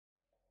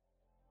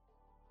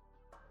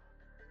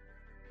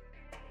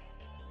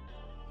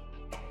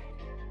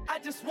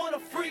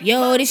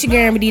Yo, this your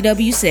girl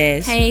DW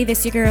Says. Hey,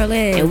 this your girl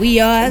Liz. And we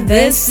are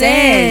The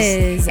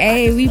Says.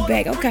 Hey, we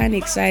back. I'm kind of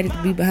excited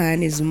to be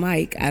behind this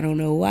mic. I don't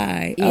know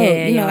why.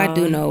 Yeah, I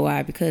do know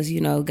why. Because,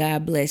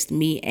 God blessed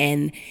me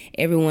and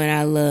everyone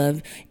I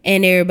love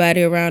and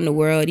everybody around the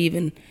world,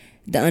 even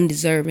the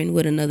undeserving,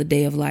 with another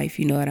day of life.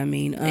 You know what I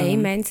mean?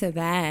 Amen to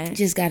that.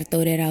 Just got to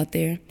throw that out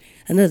there.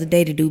 Another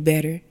day to do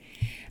better.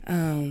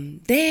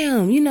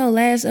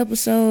 Last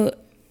episode,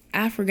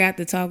 I forgot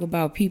to talk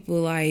about people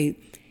like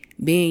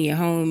being your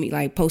homie,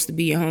 like supposed to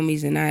be your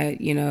homies, and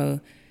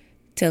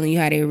telling you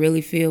how they really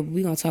feel.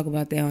 We're going to talk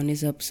about that on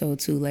this episode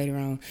too later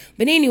on.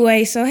 But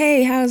anyway, so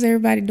hey, how's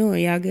everybody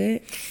doing? Y'all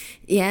good?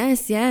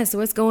 Yes.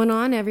 What's going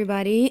on,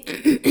 everybody?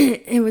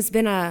 It was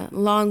been a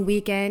long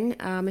weekend.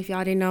 If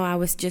y'all didn't know, I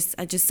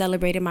just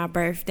celebrated my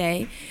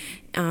birthday.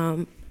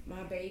 My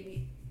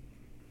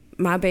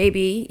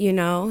baby,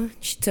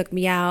 she took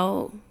me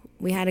out.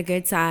 We had a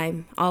good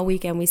time. All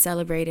weekend we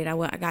celebrated.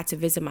 I got to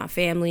visit my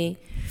family.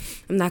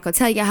 I'm not going to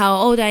tell you how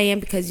old I am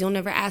because you'll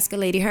never ask a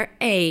lady her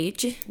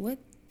age. What?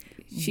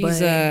 She's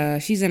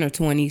in her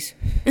 20s.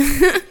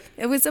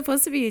 It was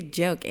supposed to be a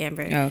joke,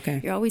 Amber. Oh,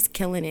 okay. You're always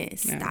killing it.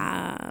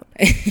 Stop.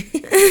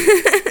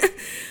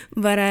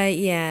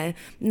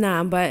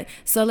 But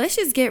so let's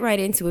just get right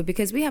into it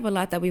because we have a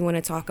lot that we want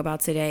to talk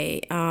about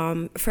today.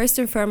 First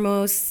and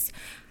foremost,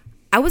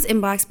 I was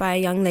inboxed by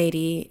a young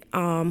lady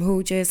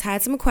who just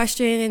had some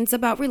questions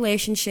about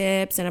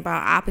relationships and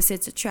about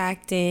opposites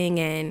attracting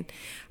and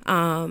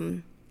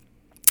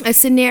a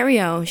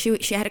scenario.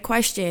 She had a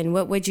question,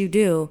 what would you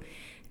do?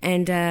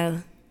 And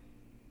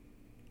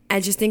I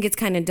just think it's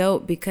kind of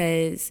dope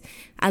because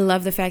I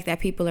love the fact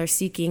that people are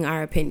seeking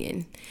our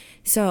opinion.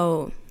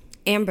 So,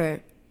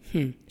 Amber,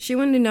 she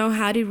wanted to know,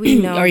 how did we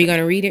know? Are you going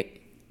to read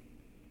it?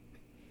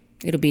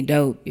 It'll be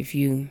dope if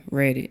you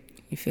read it.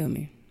 You feel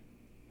me?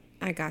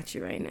 I got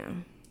you right now.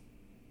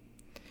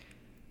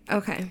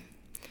 Okay.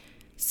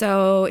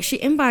 So she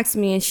inboxed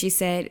me and she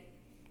said,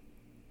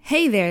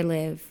 "Hey there,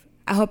 Liv.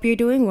 I hope you're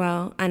doing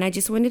well. And I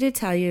just wanted to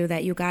tell you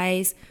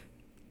guys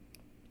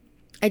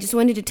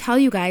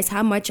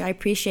how much I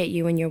appreciate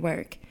you and your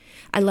work.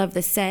 I love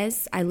The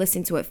Says. I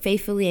listen to it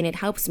faithfully and it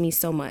helps me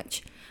so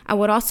much. I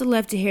would also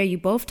love to hear you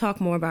both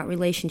talk more about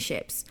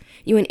relationships.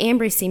 You and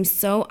Amber seem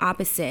so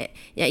opposite,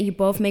 yet you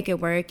both make it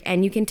work,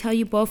 and you can tell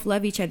you both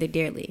love each other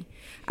dearly.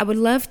 I would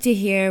love to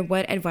hear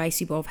what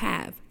advice you both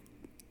have."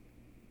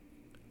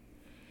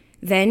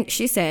 Then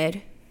she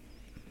said,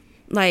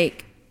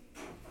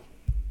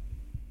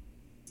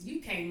 you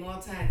can't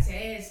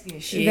multitask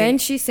and shit. Then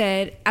she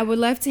said, "I would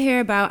love to hear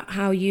about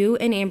how you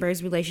and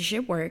Amber's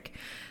relationship work,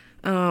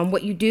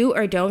 what you do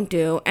or don't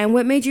do, and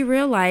what made you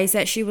realize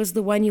that she was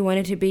the one you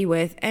wanted to be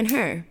with and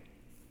her."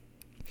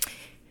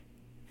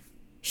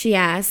 She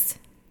asked,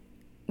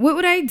 "What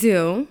would I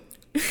do?"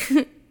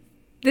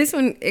 This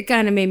one, it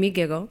kind of made me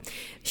giggle.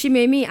 She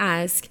made me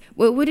ask,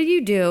 "What would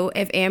you do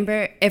if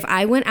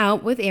I went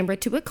out with Amber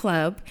to a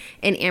club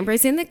and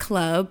Amber's in the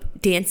club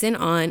dancing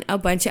on a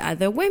bunch of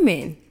other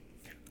women?"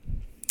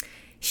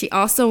 She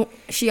also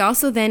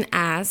then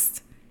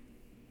asked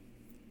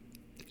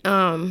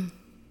the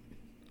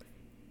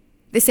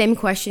same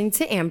question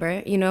to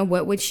Amber.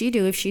 What would she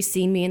do if she's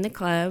seen me in the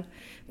club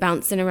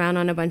bouncing around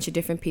on a bunch of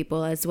different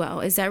people as well?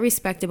 Is that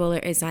respectable or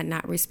is that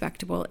not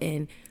respectable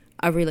in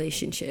a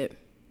relationship?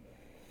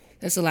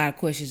 That's a lot of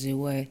questions in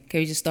one.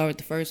 Can we just start with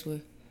the first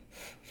one?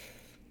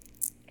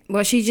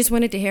 Well, she just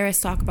wanted to hear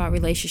us talk about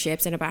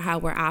relationships and about how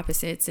we're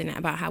opposites and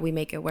about how we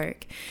make it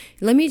work.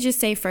 Let me just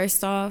say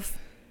first off,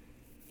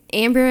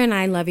 Amber and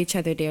I love each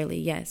other dearly,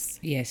 yes.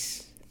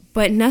 Yes.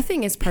 But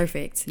nothing is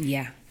perfect.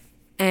 Yeah.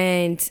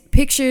 And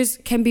pictures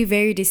can be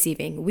very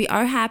deceiving. We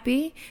are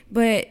happy,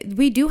 but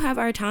we do have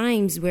our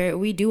times where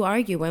we do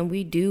argue and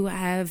we do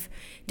have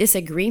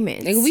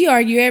disagreements. Like, we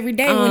argue every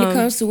day when it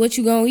comes to what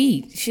you gonna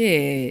eat.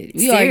 Shit.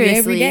 We argue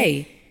every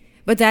day.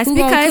 But that's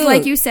because,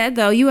 like you said,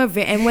 though,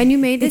 and when you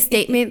made the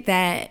statement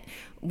that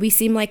we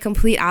seem like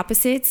complete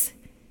opposites,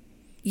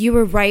 you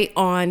were right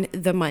on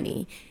the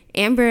money.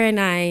 Amber and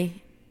I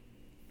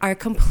are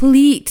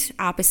complete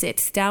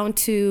opposites, down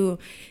to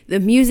the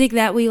music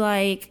that we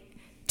like,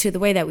 to the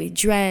way that we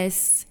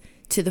dress,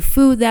 to the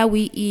food that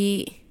we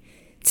eat,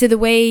 to the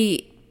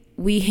way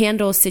we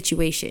handle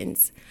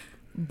situations.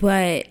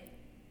 But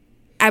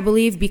I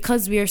believe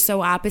because we are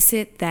so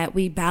opposite that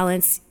we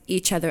balance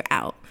each other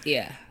out.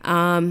 Yeah.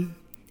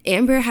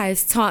 Amber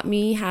has taught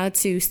me how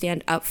to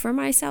stand up for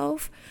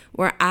myself,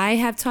 where I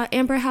have taught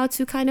Amber how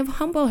to kind of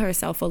humble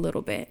herself a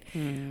little bit.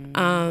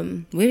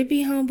 Would it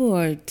be humble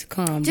or to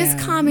calm down? Just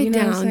calm it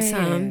down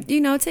some.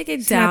 Take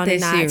it down a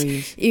notch.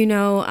 Serious.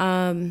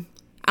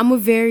 I'm a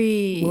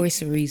very...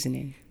 voice of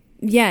reasoning.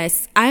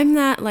 Yes. I'm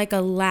not like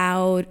a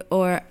loud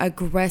or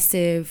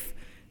aggressive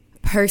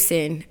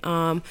person.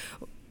 I'm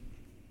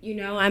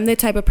the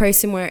type of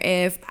person where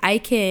if I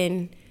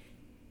can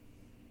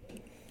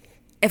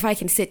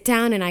sit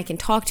down and I can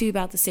talk to you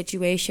about the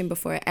situation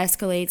before it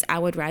escalates, I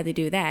would rather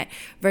do that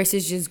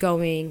versus just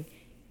going,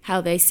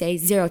 how they say,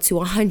 0 to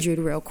 100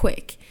 real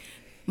quick.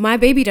 my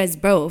baby does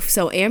both.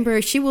 So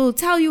Amber, she will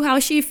tell you how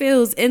she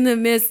feels in the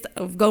midst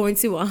of going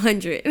to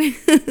 100.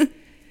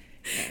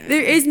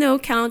 There is no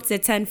count to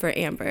 10 for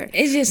Amber.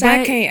 It's just,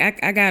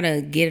 I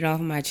gotta get it off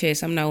my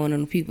chest. I'm not one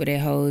of the people that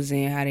holds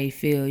in how they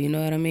feel, you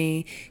know what I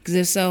mean? Because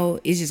if so,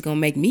 it's just gonna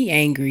make me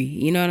angry,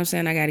 you know what I'm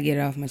saying? I gotta get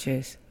it off my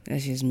chest.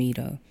 That's just me,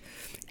 though.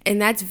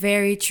 And that's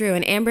very true.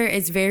 And Amber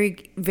is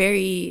very,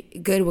 very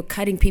good with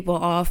cutting people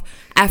off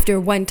after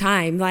one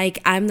time. Like,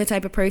 I'm the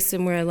type of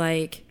person where,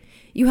 like,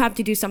 you have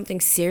to do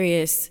something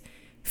serious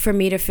for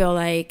me to feel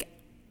like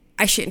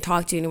I shouldn't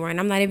talk to you anymore. And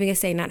I'm not even going to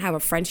say not have a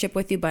friendship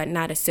with you, but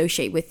not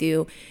associate with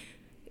you.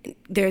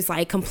 There's,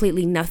 like,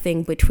 completely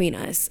nothing between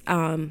us.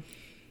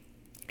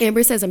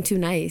 Amber says I'm too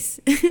nice.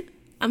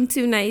 I'm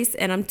too nice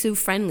and I'm too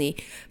friendly.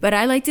 But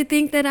I like to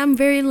think that I'm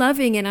very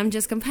loving and I'm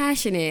just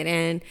compassionate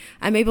and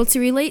I'm able to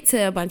relate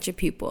to a bunch of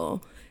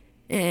people.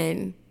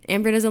 And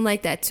Amber doesn't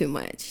like that too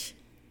much.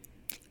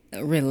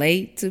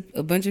 Relate to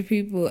a bunch of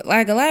people?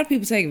 Like, a lot of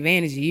people take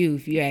advantage of you,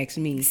 if you ask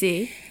me.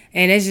 See?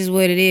 And that's just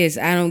what it is.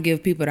 I don't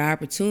give people the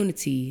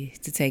opportunity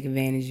to take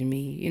advantage of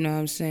me. You know what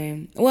I'm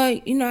saying? Well,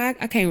 you know,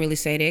 I can't really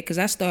say that because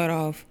I start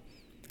off,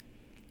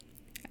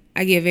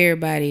 I give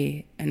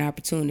everybody an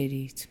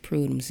opportunity to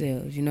prove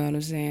themselves. You know what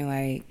I'm saying?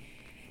 Like,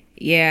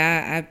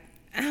 yeah,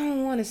 I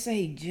don't want to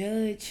say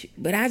judge,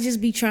 but I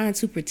just be trying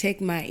to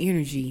protect my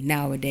energy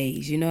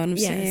nowadays. You know what I'm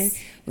saying?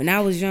 When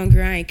I was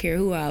younger, I didn't care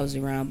who I was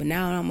around. But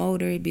now I'm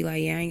older, it'd be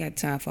like, yeah, I ain't got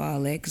time for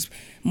all that. Because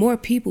more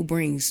people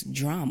brings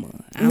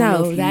drama. I don't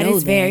know if you that know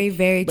is very,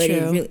 very but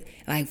true. Really,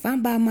 like, if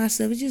I'm by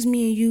myself, it's just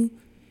me and you.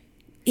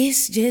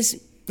 It's just,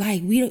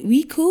 like,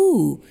 we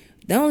cool.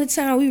 The only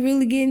time we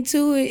really get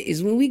into it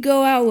is when we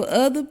go out with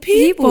other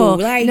people.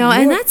 Like, no,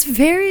 and that's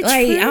very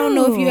like, true. I don't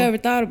know if you ever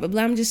thought of it, but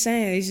I'm just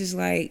saying, it's just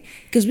like,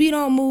 because we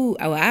don't move,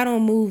 I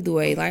don't move the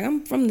way, like,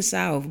 I'm from the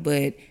South,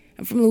 but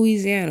I'm from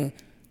Louisiana.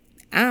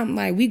 I'm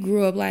like, we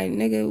grew up like,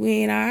 nigga, we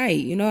ain't all right.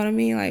 You know what I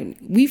mean? Like,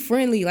 we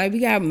friendly, like, we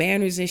got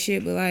manners and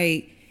shit, but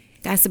like,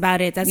 that's about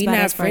it. That's we about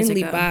not as far as it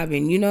friendly go.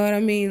 bobbing. You know what I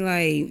mean?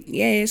 Like,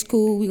 yeah, it's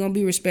cool. We gonna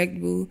be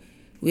respectable.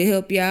 We'll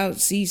help you out,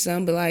 see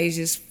something, but like, it's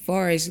just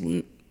far as,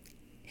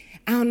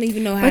 I don't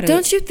even know how But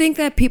don't you think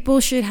that people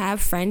should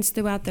have friends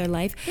throughout their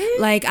life?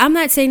 Like, I'm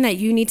not saying that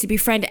you need to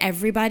befriend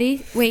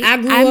everybody. Wait,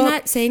 I'm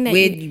not saying that.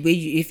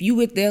 If you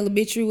with the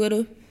elementary with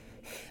her,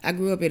 I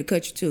grew up at a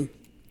country too.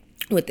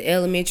 With the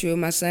elementary with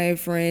my same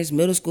friends,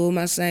 middle school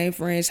my same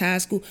friends, high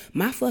school.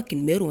 My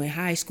fucking middle and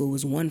high school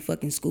was one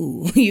fucking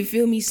school. You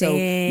feel me? So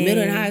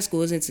middle and high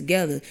school isn't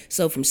together.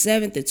 So from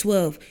 7th to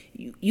 12th,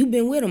 you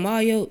been with them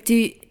all your...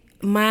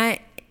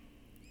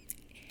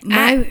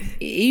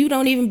 you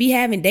don't even be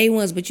having day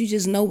ones, but you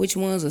just know which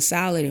ones are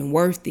solid and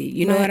worth it.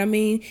 You know what I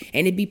mean?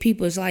 And it be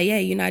people, it's like, yeah,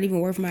 you're not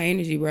even worth my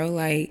energy, bro.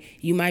 Like,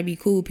 you might be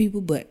cool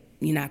people, but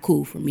you're not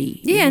cool for me.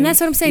 Yeah, and that's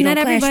what I'm saying. Not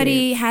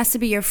everybody has to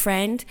be your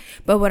friend,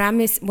 but what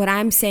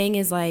I'm saying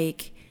is,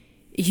 like,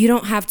 you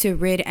don't have to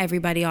rid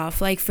everybody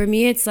off. Like, for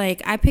me, it's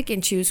like I pick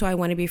and choose who I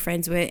want to be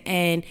friends with,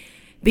 and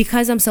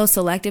because I'm so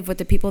selective with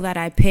the people that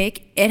I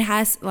pick,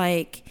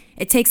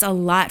 it takes a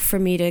lot for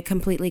me to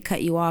completely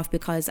cut you off,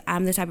 because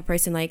I'm the type of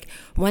person, like,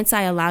 once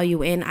I allow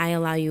you in, I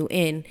allow you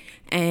in.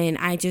 And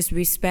I just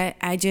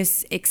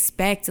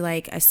expect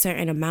like a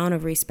certain amount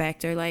of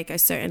respect or like a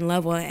certain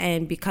level.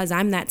 And because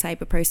I'm that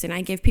type of person,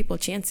 I give people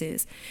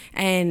chances.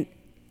 And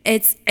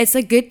it's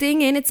a good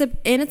thing and it's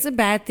a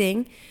bad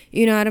thing.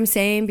 You know what I'm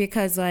saying?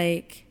 Because,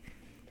 like,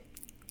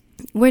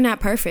 we're not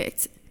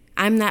perfect.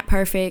 I'm not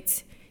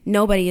perfect.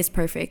 Nobody is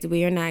perfect.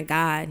 We are not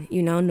God.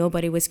 You know,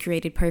 nobody was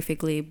created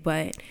perfectly.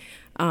 But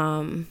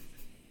Amber's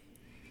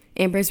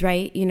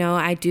right. You know,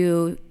 I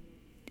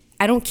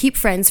don't keep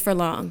friends for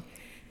long.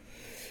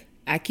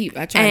 I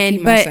try to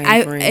keep my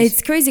same friends.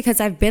 It's crazy because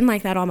I've been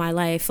like that all my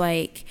life.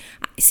 Like,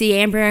 see,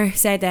 Amber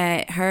said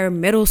that her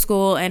middle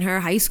school and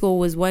her high school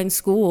was one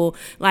school.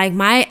 Like,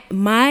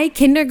 my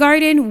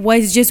kindergarten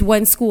was just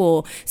one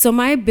school. So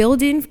my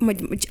building,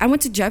 I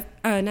went to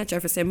Jefferson.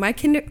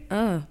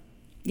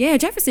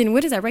 Jefferson.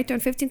 What is that? Right there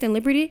on 15th and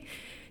Liberty?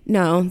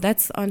 No,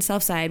 that's on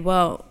South Side.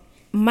 Well,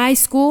 my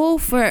school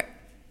for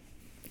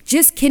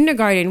just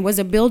kindergarten was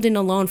a building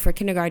alone for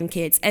kindergarten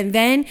kids. And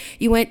then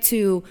I went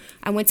to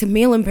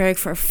Muhlenberg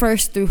for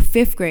 1st through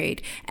 5th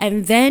grade.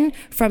 And then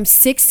from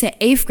 6th to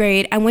 8th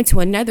grade, I went to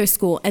another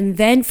school. And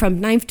then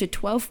from 9th to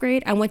 12th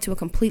grade, I went to a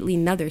completely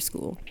another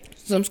school.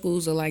 Some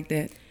schools are like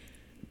that.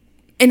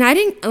 And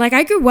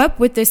I grew up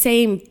with the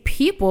same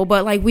people,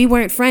 but like we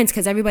weren't friends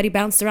because everybody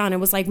bounced around. It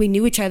was like we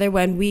knew each other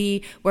when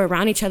we were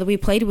around each other. We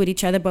played with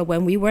each other. But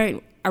when we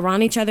weren't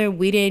around each other,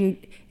 we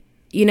didn't,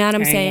 you know what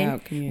I'm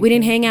saying? We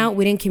didn't hang out.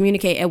 We didn't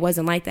communicate. It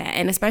wasn't like that.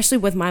 And especially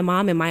with my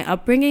mom and my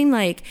upbringing,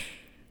 like,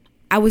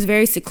 I was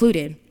very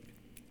secluded.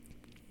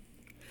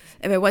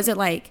 If it wasn't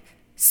like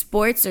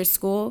sports or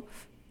school,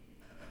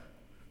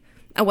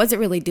 I wasn't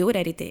really doing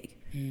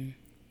anything.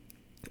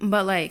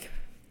 But like,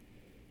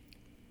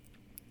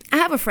 I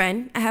have a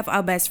friend. I have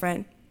our best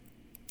friend.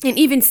 And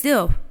even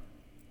still,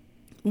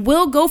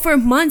 we'll go for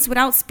months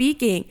without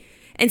speaking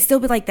and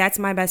still be like, that's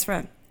my best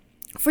friend.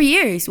 For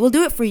years. We'll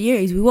do it for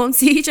years. We won't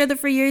see each other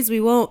for years. We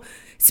won't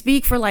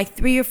speak for like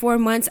 3 or 4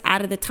 months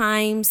out of the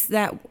time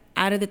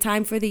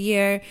for the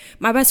year.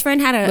 My best friend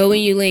had a... But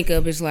when you link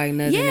up, it's like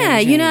nothing. Yeah,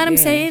 you know what I'm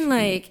saying?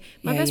 Like,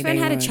 my best friend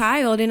had a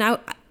child, and I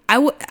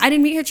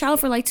didn't meet her child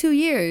for like 2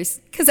 years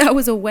because I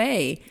was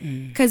away.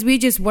 Because we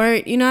just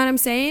weren't, you know what I'm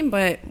saying?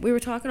 But we were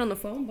talking on the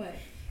phone, but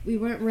we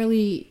weren't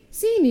really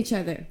seeing each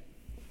other.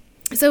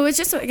 So it's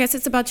just, I guess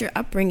it's about your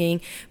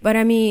upbringing. But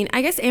I mean,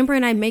 I guess Amber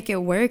and I make it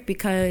work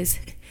because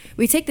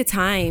we take the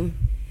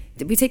time.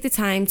 We take the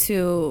time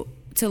to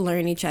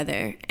learn each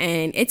other,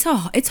 and it's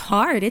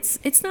hard.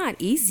 It's not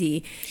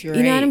easy. Sure,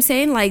 you know what I'm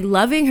saying? Like,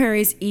 loving her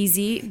is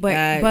easy,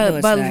 but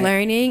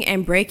learning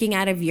and breaking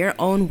out of your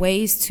own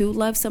ways to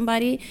love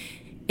somebody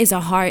is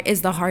the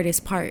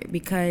hardest part,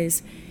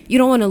 because you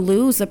don't want to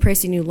lose the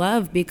person you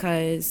love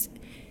because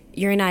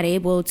you're not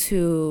able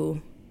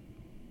to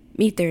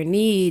meet their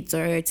needs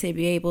or to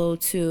be able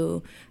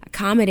to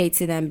accommodate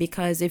to them.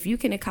 Because if you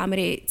can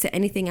accommodate to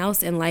anything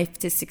else in life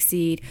to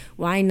succeed,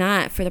 why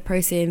not for the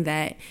person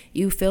that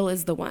you feel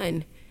is the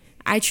one?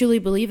 I truly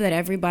believe that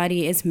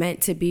everybody is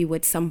meant to be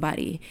with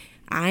somebody.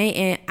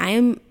 I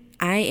am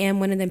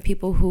one of them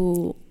people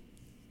who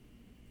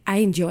I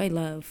enjoy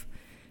love.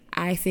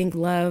 I think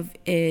love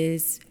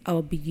is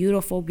a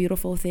beautiful,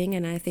 beautiful thing,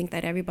 and I think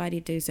that everybody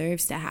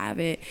deserves to have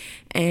it.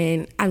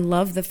 And I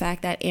love the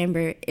fact that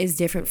Amber is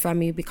different from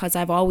me, because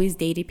I've always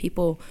dated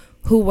people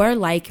who were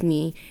like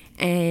me,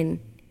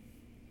 and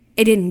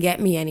it didn't get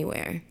me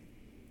anywhere.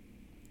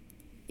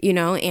 You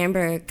know,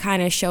 Amber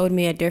kind of showed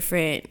me a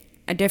different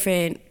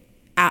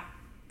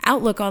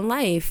outlook on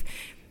life,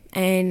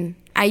 and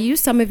I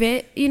use some of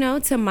it, you know,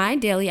 to my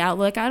daily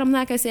outlook. I'm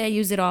not gonna say I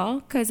use it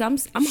all, because I'm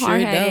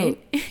hard-headed.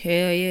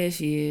 Hell yeah,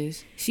 she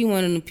is. She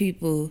one of the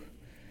people.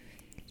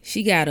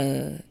 She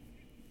gotta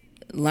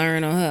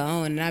learn on her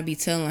own, and I be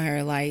telling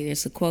her, like,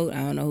 it's a quote. I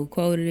don't know who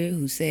quoted it,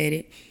 who said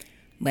it,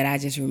 but I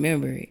just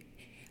remember it.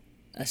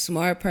 A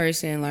smart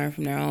person learn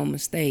from their own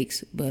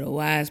mistakes, but a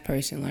wise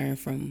person learn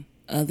from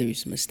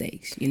others'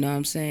 mistakes. You know what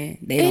I'm saying?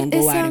 They don't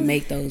go out and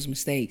make those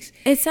mistakes.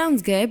 It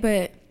sounds good,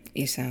 but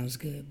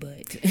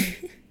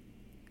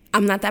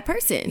I'm not that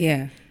person.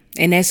 Yeah.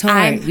 And that's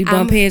hard. We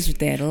bump heads with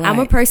that a lot. I'm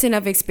a person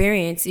of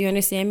experience. You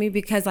understand me?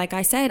 Because like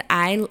I said,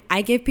 I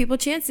give people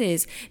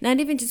chances. Not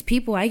even just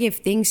people. I give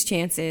things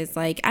chances.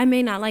 Like, I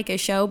may not like a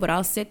show, but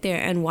I'll sit there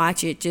and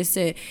watch it just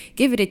to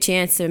give it a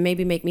chance to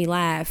maybe make me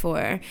laugh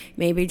or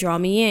maybe draw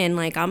me in.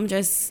 Like, I'm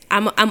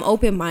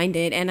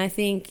open-minded. And I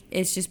think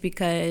it's just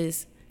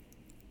because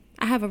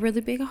I have a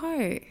really big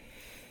heart.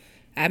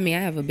 I mean, I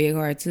have a big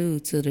heart too,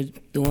 to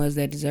the ones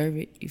that deserve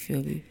it. You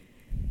feel me?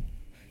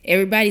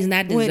 Everybody's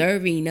not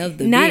deserving of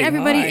the not big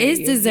everybody heart, is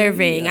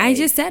deserving. Like, I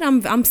just said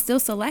I'm still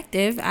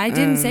selective. I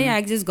didn't say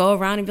I just go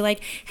around and be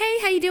like, hey,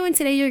 how you doing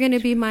today? You're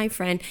gonna be my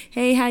friend.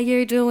 Hey, how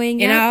you're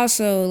doing? And I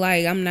also,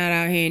 like, I'm not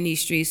out here in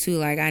these streets too.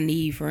 Like, I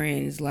need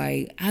friends.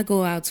 Like, I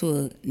go out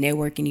to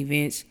networking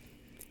events,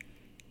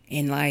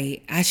 and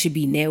like, I should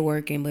be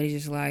networking, but it's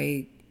just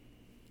like,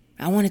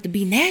 I want it to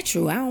be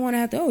natural. I don't want to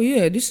have to, oh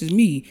yeah, this is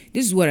me.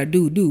 This is what I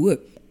do.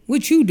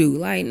 What you do.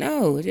 Like,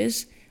 no,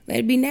 just let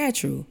it be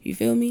natural. You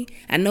feel me?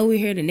 I know we're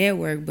here to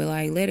network, but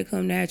like, let it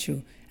come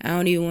natural. I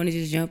don't even want to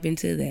just jump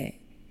into that.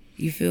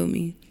 You feel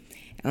me?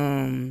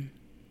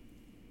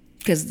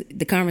 Because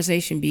the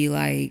conversation be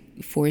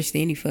like forced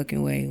any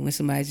fucking way when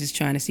somebody's just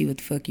trying to see what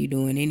the fuck you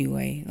doing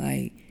anyway.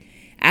 Like,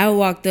 I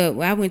went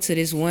to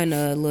this one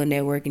little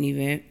networking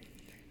event.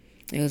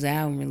 It was an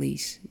album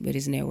release, but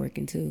it's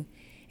networking too.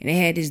 And they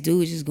had this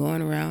dude just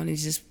going around and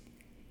just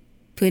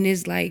putting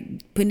his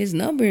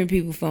number in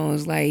people's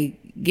phones, like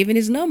giving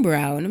his number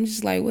out. And I'm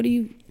just like, what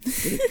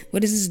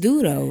does this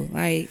do though?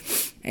 Like,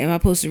 am I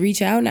supposed to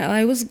reach out now?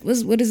 Like,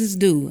 what does this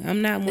do?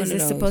 I'm not one of those. Is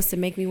this supposed to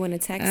make me want to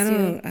text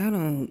you?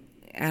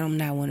 I'm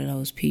not one of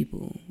those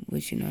people,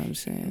 which, you know what I'm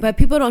saying. But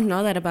people don't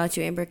know that about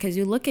you, Amber, because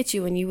you look at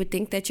you and you would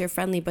think that you're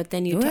friendly, but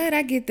then you... What?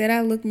 I get that. I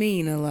look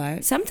mean a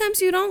lot.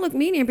 Sometimes you don't look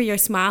mean, Amber. You're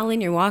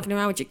smiling. You're walking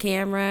around with your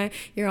camera.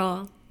 You're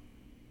all...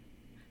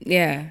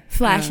 Yeah.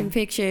 Flashing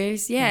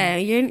pictures. Yeah.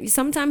 You're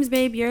sometimes,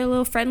 babe, you're a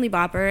little friendly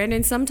bopper. And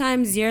then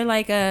sometimes you're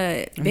like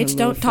bitch,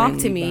 don't talk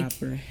to me.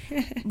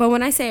 But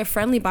when I say a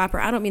friendly bopper,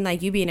 I don't mean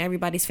like you be in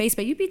everybody's face,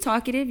 but you be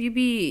talkative. You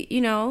be,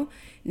 you know,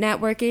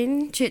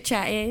 networking,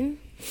 chit-chatting.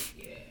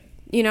 Yeah.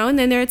 You know, and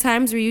then there are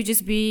times where you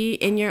just be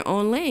in your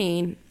own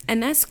lane.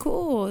 And that's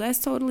cool. That's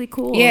totally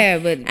cool. Yeah,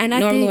 but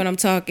normally when I'm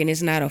talking,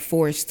 it's not a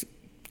forced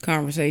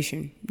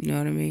conversation. You know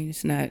what I mean?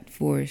 It's not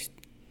forced.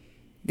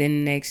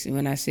 Then next,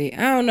 when I say, I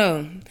don't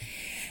know,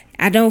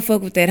 I don't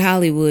fuck with that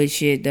Hollywood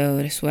shit, though.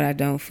 That's what I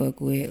don't fuck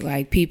with.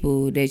 Like,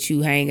 people that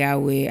you hang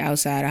out with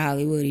outside of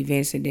Hollywood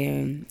events, and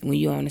then when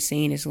you're on the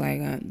scene, it's like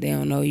they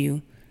don't know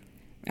you.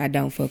 I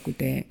don't fuck with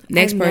that.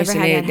 Next person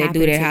that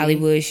do that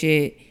Hollywood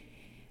shit,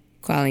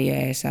 calling your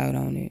ass out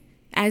on it.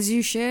 As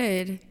you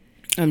should.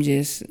 I'm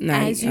just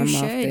not. As you I'm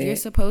should. off that. You're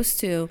supposed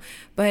to.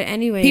 But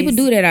anyways, people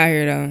do that out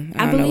here, though.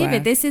 I believe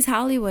it. This is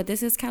Hollywood.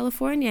 This is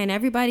California, and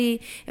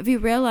everybody. If you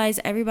realize,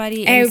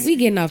 everybody. Hey, we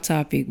getting off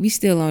topic. We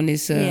still on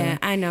this. Yeah,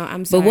 I know.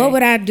 I'm sorry. But what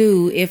would I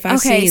do if I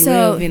seen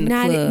Liv in the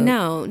club?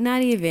 No,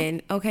 not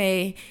even.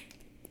 Okay,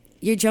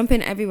 you're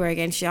jumping everywhere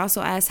again. She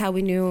also asked how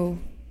we knew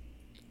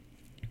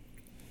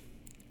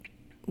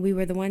we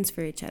were the ones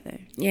for each other.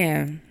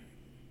 Yeah.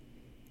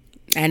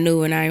 I knew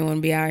when I didn't want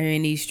to be out here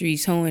in these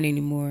streets hoeing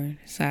anymore.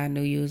 So I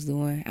knew you was the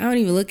one. I don't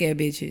even look at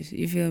bitches.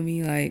 You feel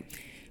me? Like,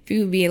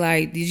 people be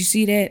like, did you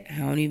see that? I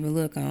don't even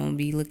look. I don't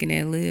be looking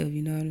at Liv.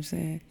 You know what I'm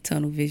saying?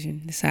 Tunnel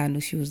vision. That's how I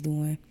knew she was the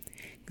one.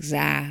 Because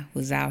I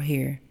was out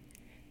here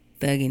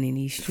thugging in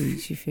these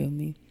streets. You feel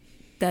me?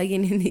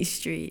 Thugging in these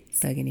streets.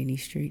 Thugging in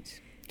these streets.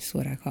 That's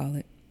what I call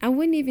it. I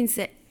wouldn't even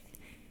say...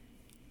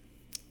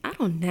 I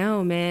don't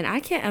know, man. I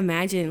can't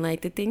imagine,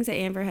 like, the things that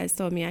Amber has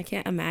told me. I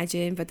can't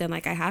imagine, but then,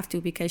 like, I have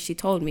to because she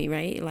told me,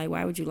 right? Like,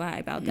 why would you lie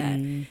about that?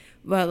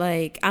 But,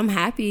 like, I'm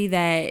happy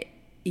that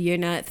you're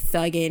not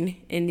thugging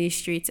in these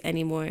streets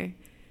anymore.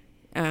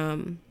 I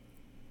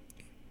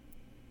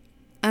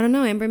don't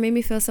know. Amber made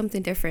me feel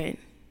something different.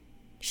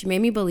 She made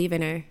me believe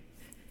in her.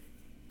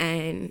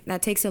 And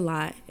that takes a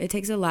lot. It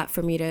takes a lot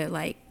for me to,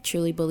 like,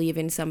 truly believe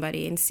in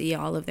somebody and see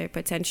all of their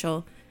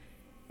potential.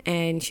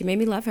 And she made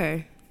me love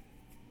her.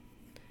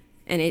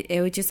 And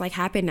it would just, like,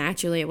 happen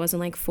naturally. It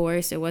wasn't, like,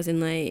 forced. It wasn't,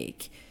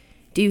 like,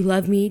 do you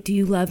love me? Do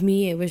you love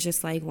me? It was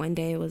just, like, one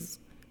day it was,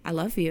 I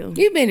love you.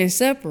 You've been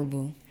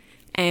inseparable.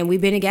 And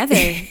we've been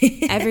together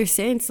ever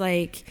since.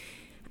 Like,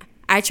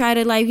 I try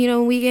to, like, you know,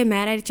 when we get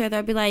mad at each other,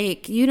 I'll be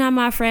like, you're not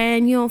my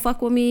friend. You don't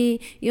fuck with me.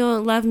 You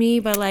don't love me.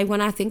 But, like, when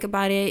I think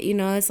about it, you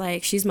know, it's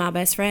like she's my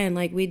best friend.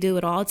 Like, we do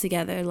it all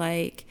together.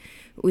 Like,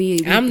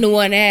 I'm the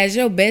one that has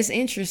your best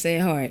interest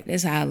at heart.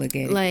 That's how I look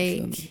at it.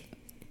 Like,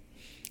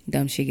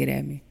 dumb shit get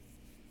at me.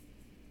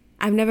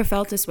 I've never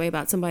felt this way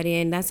about somebody,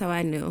 and that's how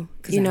I knew,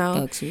 you know.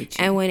 Fucks with you.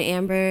 And when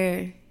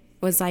Amber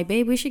was like,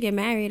 babe, we should get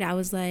married, I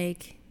was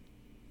like,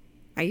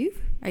 are you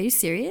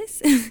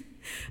serious?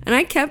 And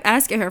I kept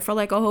asking her for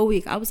like a whole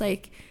week. I was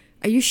like,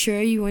 are you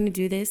sure you want to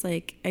do this?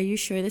 Like, are you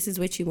sure this is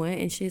what you want?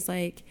 And she's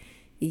like,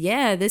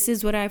 yeah, this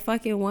is what I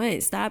fucking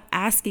want. Stop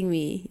asking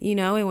me, you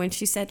know. And when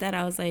she said that,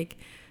 I was like,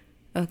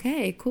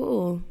 okay,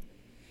 cool.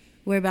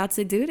 We're about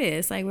to do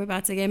this. Like, we're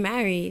about to get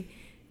married.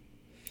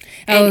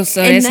 Oh,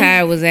 so that's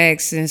how it was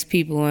asked, since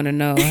people want to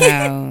know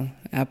how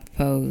I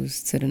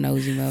proposed to the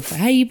nosy motherfucker.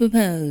 How you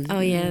propose?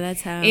 Oh, yeah,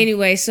 that's how.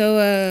 Anyway,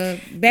 so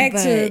back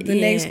to the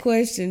next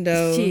question,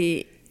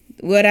 though.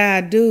 What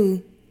I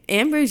do.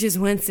 Amber just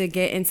wants to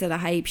get into the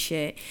hype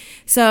shit.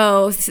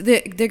 So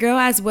the girl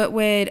asked, what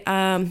would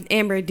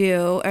Amber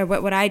do, or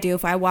what would I do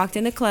if I walked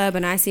in the club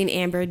and I seen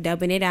Amber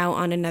dubbing it out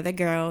on another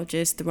girl,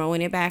 just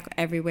throwing it back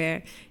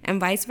everywhere, and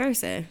vice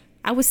versa?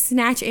 I would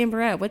snatch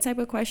Amber up. What type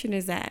of question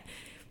is that?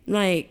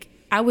 Like,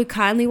 I would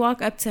kindly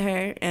walk up to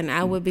her and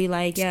I would be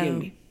like,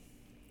 yo,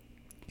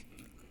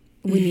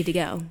 we need to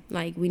go.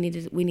 Like, we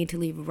need to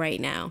leave right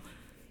now.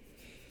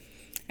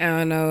 I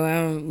don't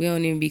know. We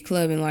don't even be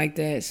clubbing like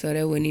that, so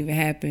that wouldn't even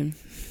happen.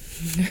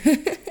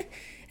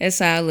 That's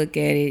how I look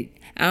at it.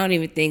 I don't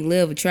even think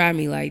Liv would try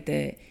me like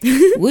that.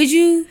 Would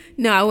you?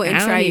 No, I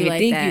wouldn't try you like that. I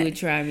don't even think you would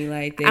try me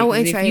like that. I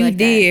wouldn't try you like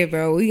that. If you did,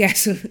 bro, we got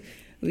some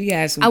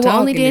I will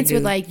only dance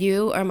with, like,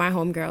 you or my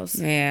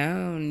homegirls. Yeah, I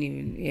don't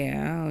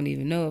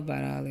even know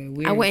about all that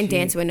weird I wouldn't shit.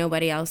 dance with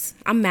nobody else.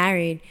 I'm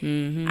married.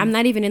 Mm-hmm. I'm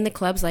not even in the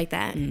clubs like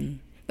that. Mm.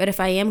 But if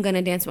I am going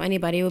to dance with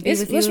anybody, it would be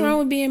with you. What's wrong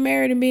with being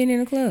married and being in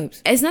the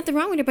clubs? There's nothing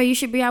wrong with it, but you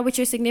should be out with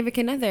your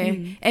significant other.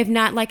 Mm-hmm. If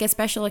not, like, a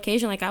special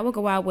occasion, like, I would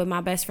go out with my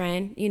best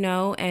friend, you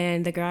know,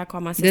 and the girl I call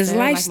my sister. Does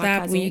life like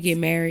stop when you get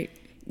married?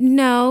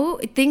 No,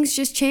 things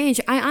just change.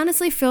 I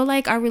honestly feel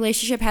like our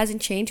relationship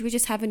hasn't changed. We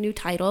just have a new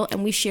title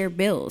and we share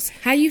bills.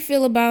 How you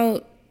feel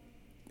about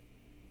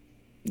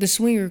the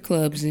swinger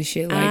clubs and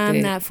shit like that?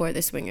 I'm not for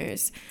the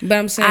swingers. But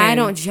I'm saying, I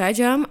don't judge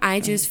them. I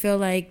just feel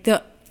like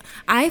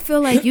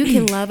you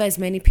can love as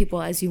many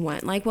people as you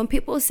want. Like, when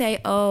people say,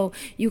 oh,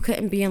 you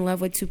couldn't be in love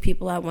with two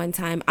people at one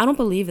time, I don't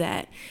believe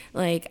that.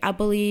 Like, I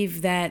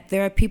believe that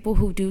there are people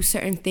who do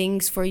certain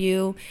things for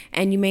you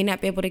and you may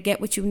not be able to get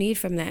what you need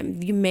from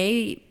them. You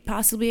may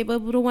possibly be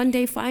able to one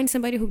day find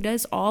somebody who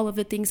does all of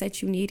the things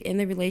that you need in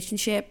the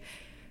relationship.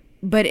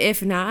 But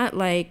if not,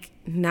 like,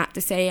 not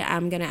to say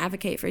I'm going to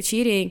advocate for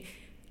cheating,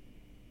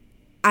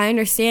 I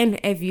understand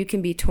if you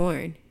can be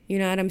torn. You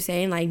know what I'm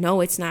saying? Like,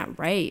 no, it's not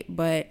right,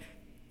 but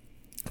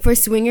for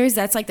swingers,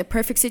 that's like the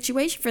perfect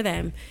situation for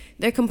them.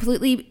 They're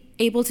completely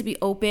able to be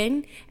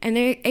open and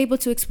they're able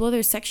to explore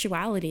their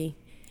sexuality.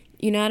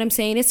 You know what I'm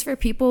saying? It's for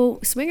people,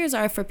 swingers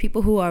are for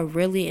people who are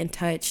really in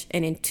touch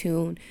and in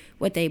tune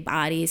with their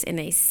bodies and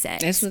their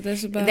sex. That's what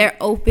that's about. They're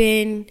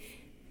open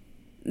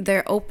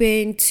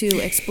to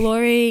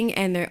exploring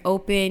and they're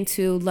open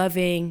to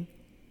loving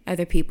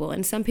other people.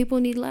 And some people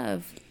need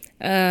love.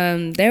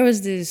 There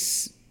was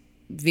this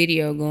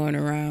video going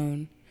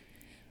around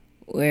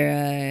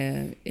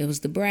where it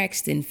was the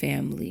Braxton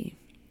family,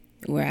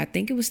 where I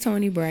think it was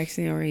Toni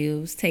Braxton or it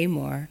was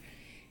Tamar,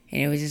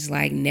 And it was just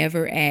like,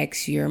 never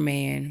ask your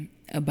man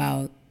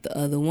about the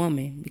other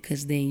woman,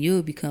 because then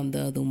you'll become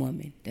the other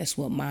woman. That's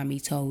what mommy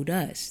told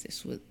us.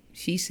 That's what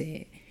she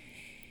said.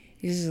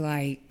 It's just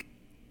like,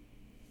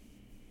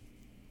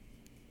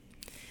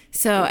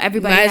 so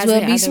everybody might has as well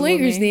the be other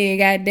swingers woman. then.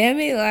 God damn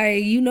it!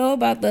 Like, you know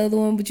about the other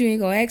one, but you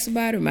ain't gonna ask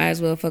about her. Might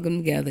as well fuck them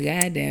together.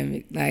 God damn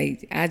it!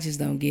 Like, I just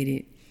don't get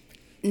it.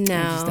 No,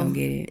 I just don't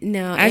get it.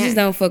 No, I just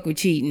don't fuck with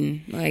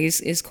cheating. Like,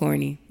 it's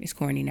corny. It's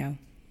corny now.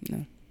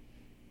 No.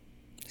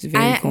 It's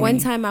very corny. One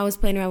time I was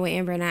playing around with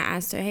Amber and I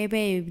asked her, "Hey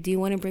babe, do you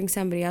want to bring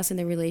somebody else in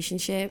the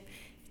relationship,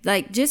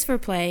 like just for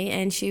play?"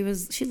 And she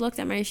looked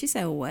at me and she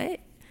said, "What?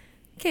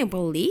 Can't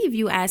believe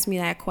you asked me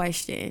that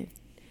question."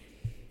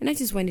 And I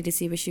just wanted to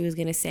see what she was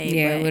gonna say.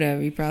 Yeah, but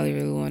whatever. You probably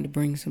really wanted to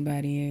bring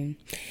somebody in.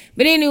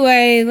 But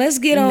anyway, let's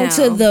get on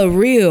to the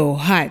real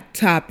hot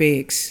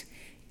topics.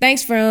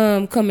 Thanks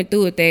for coming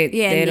through with that.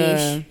 Yeah,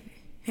 Niche.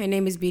 Her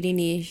name is BD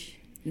Niche.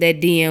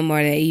 That DM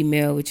or that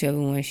email, whichever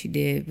one she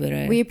did.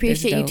 But we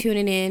appreciate you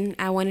tuning in.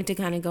 I wanted to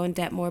kind of go in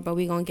depth more, but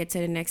we're going to get to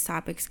the next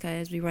topics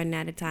because we're running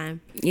out of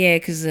time. Yeah,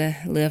 because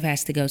Liv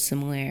has to go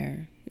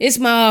somewhere. It's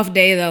my off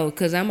day, though,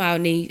 because I'm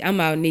out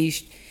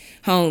niche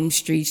home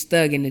streets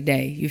thugging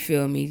today. You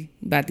feel me?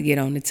 About to get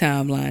on the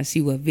timeline,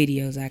 see what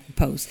videos I can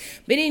post.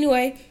 But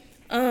anyway,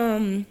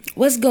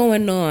 what's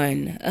going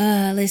on?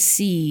 Let's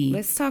see.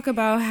 Let's talk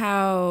about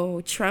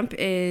how Trump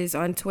is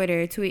on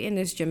Twitter tweeting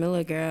this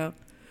Jamila girl.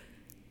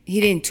 He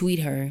didn't tweet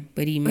her,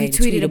 but he made a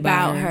tweet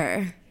about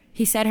her.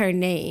 He said her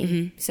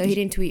name, so he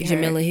didn't tweet her.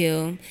 Jamila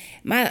Hill.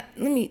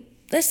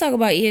 Let's talk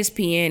about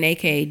ESPN,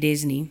 aka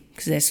Disney,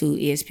 because that's who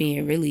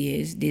ESPN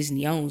really is.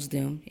 Disney owns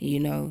them.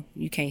 You know,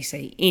 you can't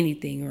say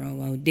anything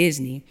wrong on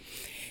Disney.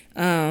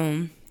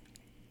 They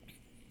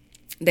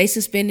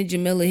suspended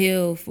Jamila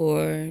Hill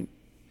for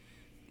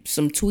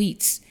some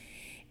tweets,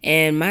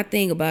 and my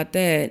thing about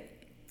that,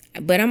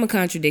 but I'm gonna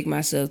contradict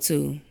myself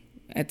too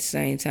at the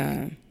same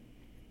time.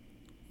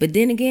 But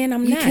then again,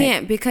 I'm not. You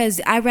can't, because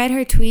I read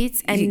her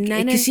tweets and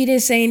because she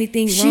didn't say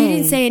anything wrong. She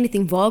didn't say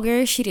anything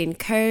vulgar. She didn't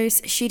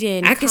curse. She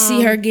didn't. I could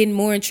see her getting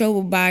more in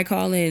trouble by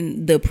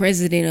calling the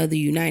president of the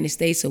United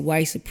States a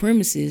white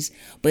supremacist.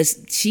 But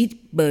she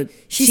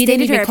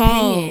didn't even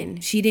call. Opinion.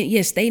 She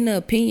didn't. Stating her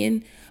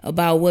opinion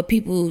about what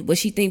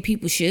she think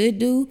people should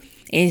do,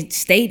 and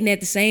stating at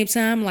the same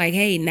time, like,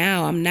 hey,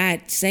 now I'm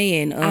not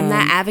saying I'm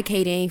not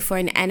advocating for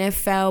an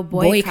NFL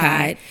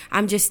boycott.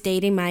 I'm just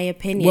stating my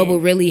opinion. What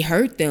would really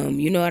hurt them?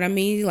 You know what I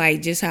mean?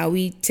 Like, just how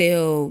we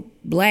tell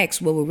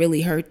blacks what would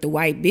really hurt the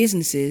white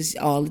businesses.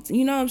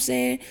 You know what I'm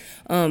saying?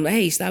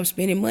 Hey, stop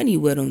spending money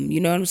with them.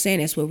 You know what I'm saying?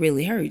 That's what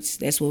really hurts.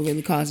 That's what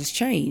really causes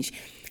change.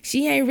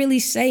 She ain't really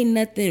say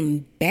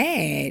nothing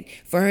bad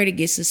for her to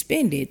get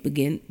suspended. But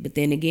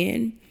then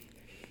again,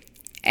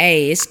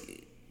 hey, it's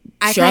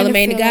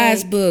Charlamagne the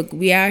Guy's book.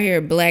 We out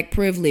here, black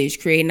privilege,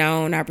 creating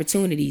our own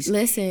opportunities.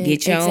 Listen,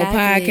 get your own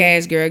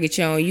podcast, girl. Get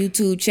your own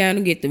YouTube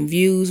channel. Get them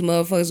views.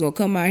 Motherfuckers gonna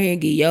come out here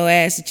and get your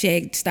ass a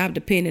check. Stop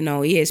depending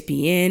on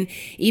ESPN.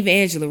 Even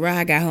Angela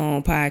Rye got her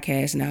own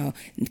podcast now.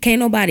 Can't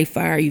nobody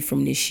fire you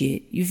from this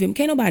shit. You feel me?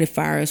 Can't nobody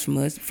fire us from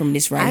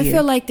this right here. I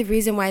feel like the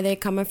reason why they're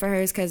coming for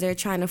her is because they're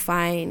trying to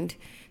find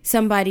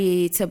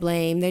somebody to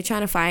blame. They're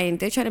trying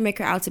to make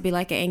her out to be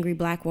like an angry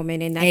black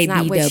woman, and that's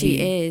not what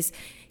she is.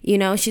 You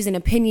know, she's an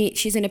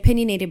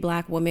opinionated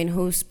black woman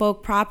who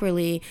spoke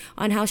properly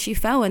on how she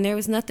felt, and there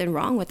was nothing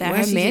wrong with that.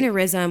 Her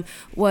mannerism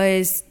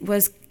was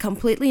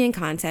completely in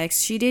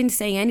context. She didn't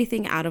say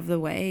anything out of the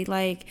way.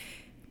 Like,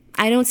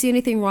 I don't see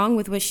anything wrong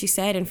with what she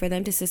said, and for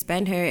them to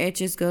suspend her, it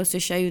just goes to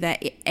show you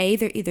that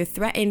they're either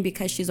threatened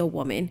because she's a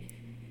woman,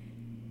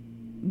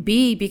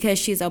 B, because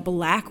she's a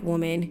black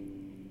woman,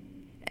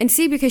 and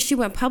C, because she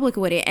went public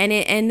with it.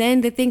 And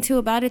then the thing too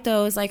about it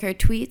though is like her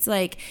tweets,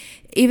 like,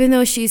 even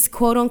though she's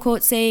quote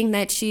unquote saying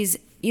that she's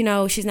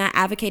not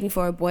advocating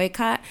for a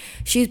boycott,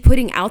 she's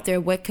putting out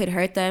there what could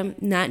hurt them,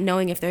 not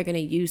knowing if they're going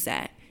to use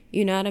that.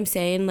 You know what I'm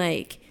saying?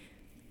 Like,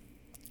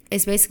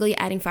 it's basically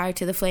adding fire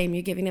to the flame.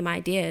 You're giving them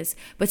ideas,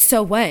 but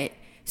so what?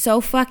 So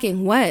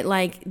fucking what?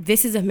 Like,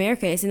 this is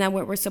America. Isn't that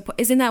what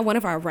isn't that one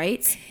of our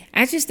rights?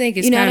 I just think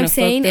it's, you know what I'm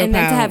saying? And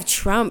then to have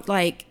Trump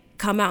like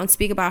come out and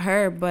speak about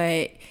her,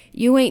 but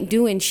you ain't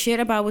doing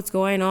shit about what's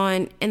going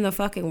on in the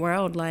fucking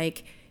world.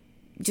 Like,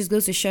 just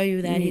goes to show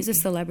you that he's a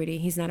celebrity.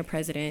 He's not a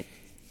president.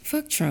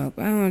 Fuck Trump.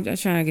 I'm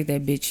trying to get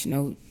that bitch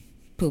no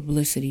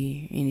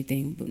publicity,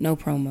 anything, but no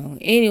promo.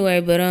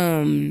 Anyway, but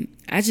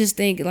I just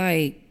think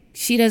like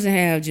she doesn't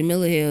have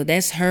Jamila Hill.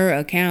 That's her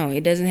account.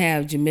 It doesn't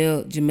have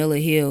Jamila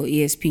Hill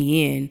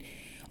ESPN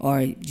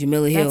or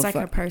Jamila Hill. That's like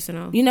her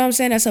personal. You know what I'm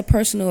saying? That's her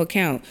personal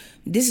account.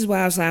 This is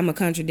why I was like, I'm gonna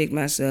contradict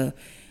myself.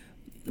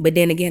 But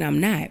then again,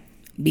 I'm not,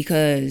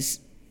 because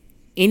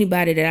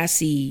anybody that I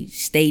see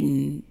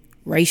stating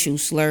racial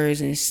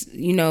slurs and,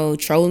 you know,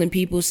 trolling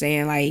people,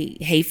 saying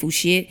like hateful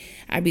shit,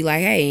 I'd be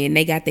like, hey, and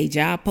they got their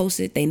job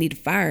posted, they need to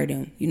fire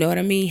them. You know what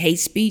I mean? Hate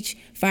speech,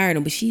 fire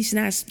them. But she's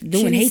not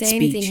doing hate speech. She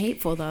didn't say anything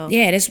hateful though.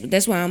 Yeah,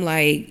 that's why I'm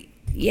like,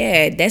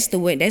 yeah, that's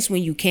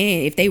when you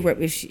can.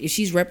 If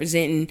she's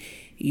representing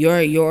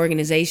your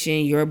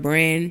organization, your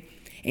brand,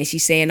 and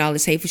she's saying all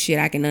this hateful shit,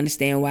 I can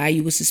understand why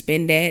you would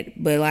suspend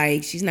that. But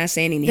like, she's not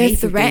saying any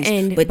hateful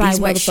things. But these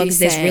motherfuckers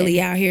that's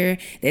really out here,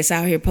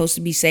 supposed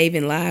to be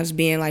saving lives,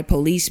 being like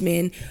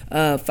policemen,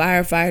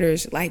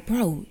 firefighters. Like,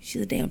 bro,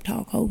 she's a damn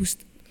talk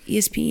host.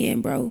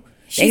 ESPN, bro.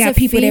 They got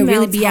people that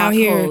really be out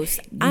here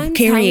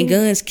carrying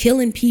guns,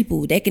 killing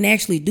people that can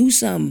actually do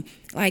something.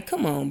 Like,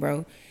 come on,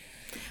 bro.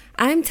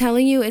 I'm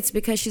telling you, it's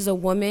because she's a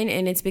woman,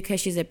 and it's because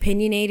she's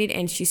opinionated,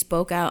 and she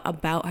spoke out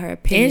about her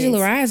opinions.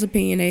 Angela Rye is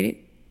opinionated.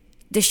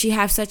 Does she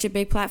have such a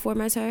big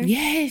platform as her?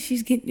 Yeah,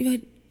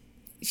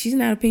 she's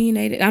not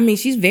opinionated. I mean,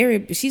 she's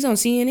on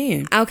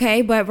CNN.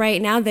 Okay, but right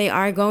now they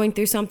are going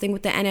through something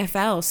with the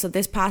NFL, so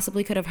this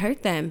possibly could have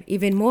hurt them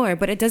even more.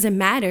 But it doesn't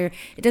matter.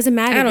 It doesn't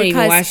matter. I don't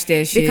even watch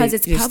that shit because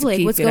it's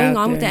public. What's going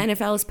on with the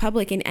NFL is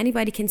public, and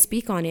anybody can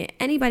speak on it.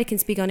 Anybody can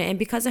speak on it. And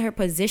because of her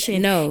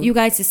position, you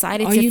guys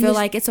decided to feel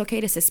like it's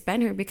okay to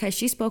suspend her because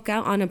she spoke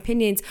out on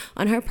opinions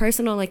on her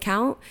personal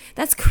account.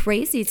 That's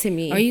crazy to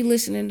me. Are you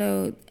listening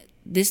though?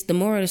 The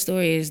moral of the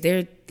story is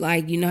they're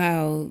like, you know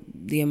how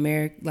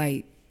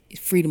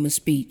freedom of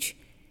speech.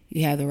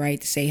 You have the right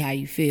to say how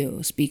you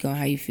feel, speak on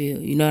how you feel.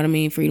 You know what I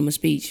mean? Freedom of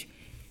speech.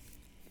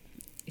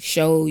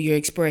 Show your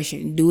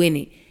expression, doing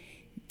it.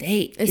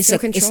 It's still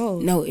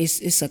controlled.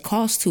 It's a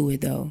cost to it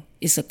though.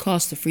 It's a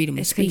cost to freedom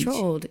of speech. It's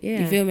controlled,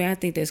 yeah. You feel me? I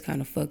think that's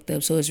kind of fucked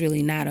up. So it's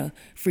really not a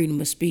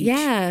freedom of speech.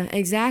 Yeah,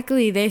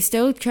 exactly. They're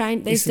still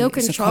trying. They still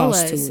control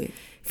us. To it.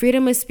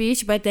 Freedom of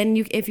speech, but then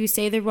if you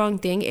say the wrong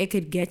thing, it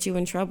could get you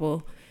in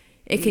trouble.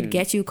 It could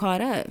get you caught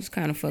up. It's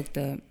kind of fucked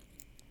up.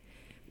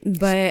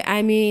 But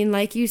I mean,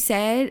 like you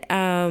said,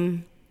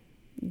 girl,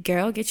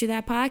 get you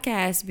that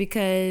podcast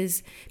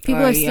because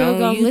people are still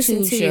going to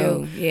listen to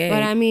you. Yeah,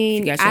 but I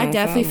mean, I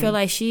definitely feel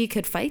like she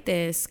could fight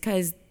this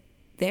because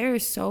they're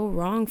so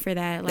wrong for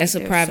that. Like, that's a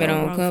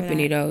private-owned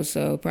company, though,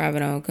 so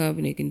private-owned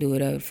company can do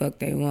whatever the fuck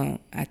they want,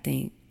 I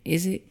think.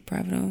 Is it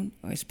private-owned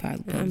or it's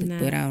public? But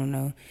I don't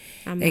know.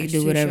 They can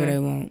do whatever they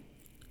want.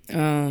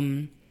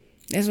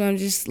 That's why I'm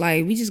just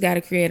like, we just got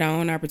to create our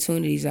own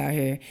opportunities out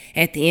here.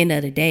 At the end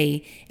of the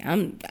day,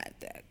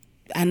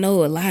 I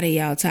know a lot of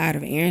y'all tired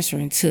of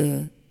answering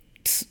to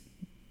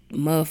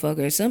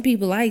motherfuckers. Some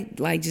people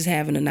like just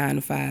having a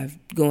 9-to-5,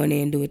 going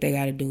in, do what they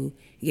got to do,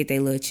 get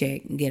their little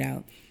check and get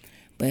out.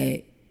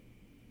 But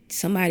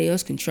somebody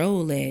else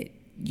control that,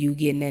 you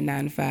getting that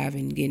 9-to-5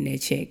 and getting that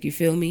check. You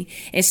feel me?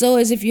 And so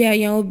as if you have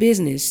your own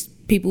business,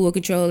 people will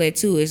control that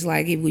too. It's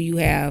like when you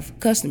have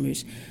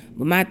customers.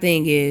 But my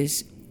thing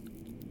is,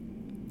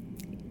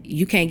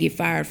 you can't get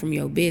fired from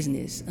your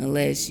business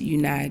unless you're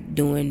not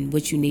doing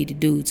what you need to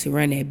do to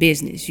run that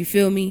business. You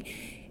feel me?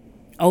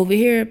 Over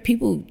here,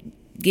 people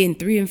getting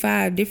 3 and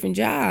 5 different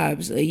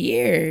jobs a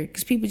year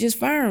because people just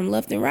fire them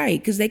left and right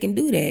because they can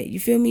do that. You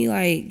feel me?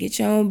 Like, get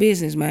your own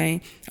business,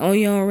 man. Own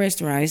your own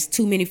restaurant. There's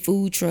too many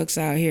food trucks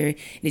out here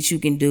that you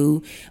can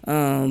do,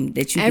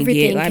 that you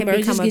Everything can get. Like, can bro,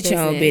 become just get your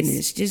own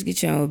business. Just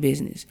get your own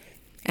business.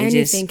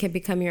 Anything can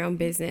become your own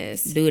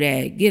business. Do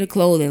that. Get a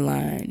clothing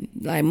line.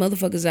 Like,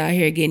 motherfuckers out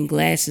here getting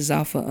glasses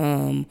off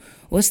of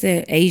what's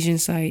that Asian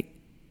site?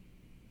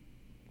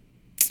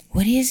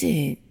 What is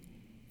it?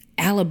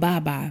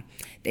 Alibaba.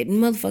 That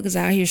motherfuckers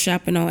out here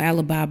shopping on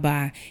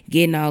Alibaba,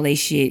 getting all they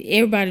shit.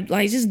 Everybody,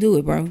 like, just do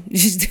it, bro.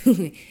 Just do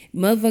it.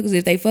 Motherfuckers,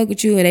 if they fuck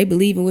with you and they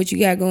believe in what you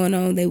got going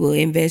on, they will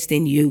invest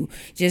in you.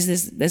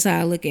 That's how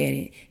I look at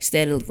it.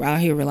 Instead of out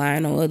here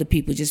relying on other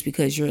people just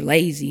because you're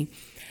lazy.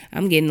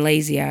 I'm getting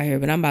lazy out here,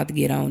 but I'm about to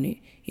get on it.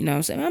 You know what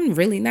I'm saying? I'm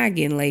really not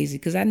getting lazy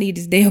because I need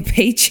this damn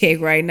paycheck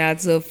right now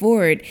to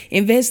afford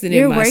investing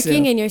in myself. You're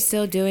working and you're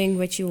still doing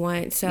what you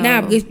want. So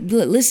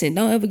listen,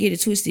 don't ever get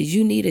it twisted.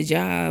 You need a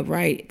job,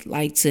 right?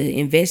 Like, to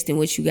invest in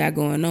what you got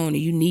going on, and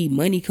you need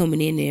money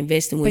coming in to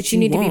invest in what you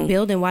want. But you need to be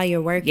building while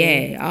you're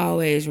working. Yeah,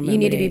 always remember you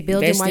need that. to be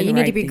building while you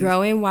need to be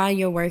growing while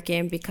you're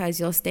working because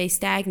you'll stay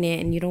stagnant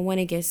and you don't want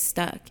to get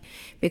stuck.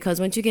 Because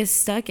once you get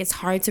stuck, it's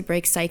hard to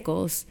break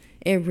cycles.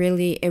 It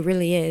really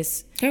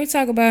is. Can we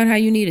talk about how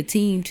you need a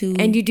team too?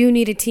 And you do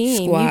need a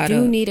team.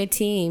 Need a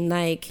team,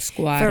 like,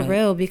 for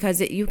real,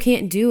 because you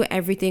can't do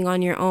everything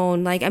on your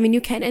own. Like, I mean,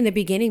 you can in the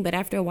beginning, but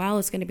after a while,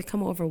 it's going to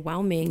become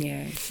overwhelming.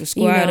 Yeah, so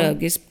squad up.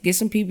 Get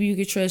some people you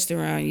can trust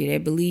around you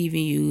that believe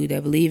in you,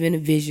 that believe in the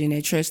vision,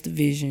 that trust the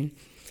vision,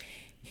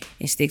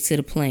 and stick to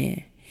the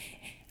plan.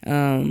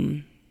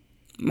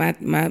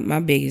 My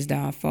biggest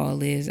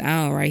downfall is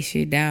I don't write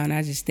shit down.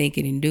 I just think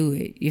it and do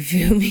it. You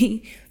feel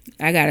me?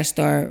 I gotta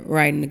start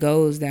writing the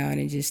goals down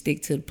and just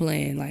stick to the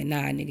plan. Like,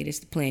 nah, nigga, this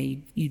the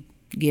plan. You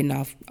getting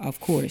off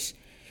course.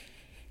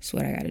 That's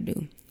what I gotta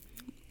do.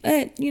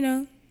 But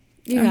I'm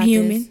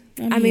human.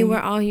 I mean, we're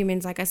all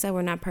humans. Like I said,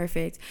 we're not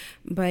perfect.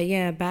 But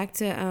yeah, back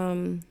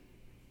to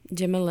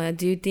Jamila.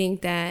 Do you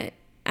think that?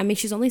 I mean,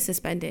 she's only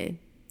suspended.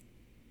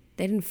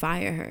 They didn't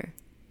fire her.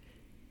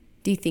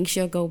 Do you think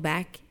she'll go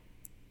back?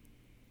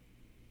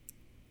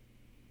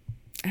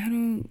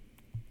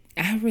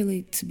 I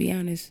really, to be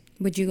honest.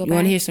 Would you go back? You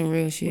want to hear some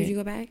real shit? Would you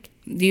go back?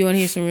 Do you want to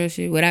hear some real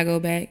shit? Would I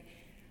go back?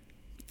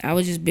 I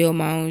would just build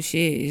my own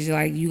shit. It's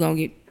like, you gonna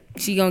get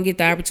she gonna get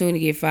the opportunity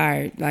to get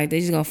fired. Like, they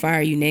just gonna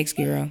fire you next,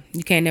 girl.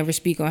 You can't never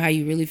speak on how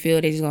you really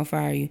feel. They just gonna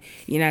fire you.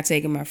 You're not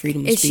taking my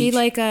freedom of speech. Is she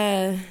like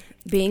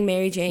being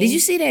Mary Jane? Did you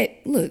see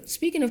that? Look,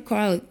 speaking of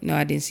Carla, no,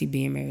 I didn't see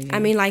being Mary Jane. I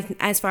mean, like,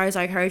 as far as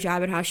like her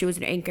job and how she was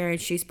an anchor and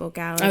she spoke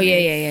out. Oh,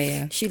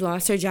 yeah. She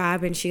lost her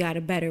job and she got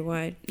a better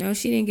one. No,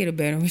 she didn't get a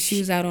better one. She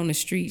was out on the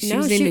streets. She no,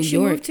 was in New York. She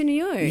moved to New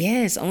York.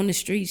 Yes, on the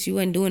streets. She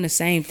wasn't doing the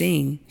same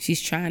thing.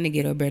 She's trying to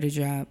get a better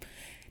job.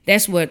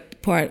 That's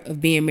what part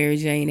of being Mary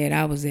Jane that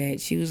I was at.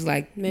 She was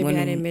like, maybe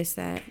I didn't miss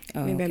that.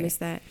 Oh, maybe okay. I missed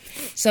that.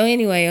 So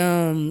anyway,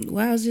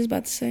 what I was just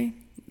about to say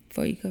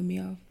before you cut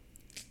me off.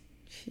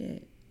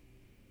 Shit.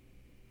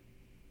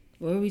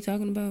 What were we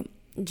talking about?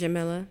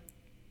 Jamila.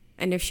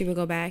 And if she would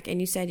go back.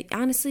 And you said,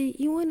 honestly,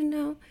 you want to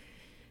know?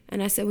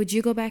 And I said, would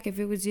you go back if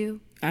it was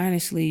you?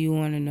 Honestly, you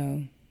want to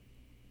know.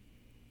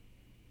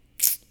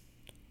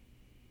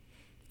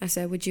 I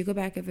said, would you go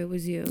back if it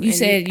was you? You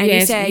said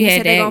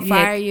they're going to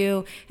fire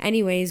you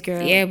anyways,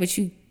 girl. Yeah, but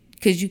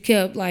because you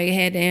kept, like,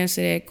 had to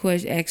answer that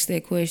question, ask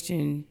that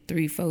question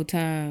 3-4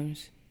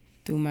 times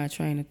through my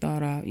train of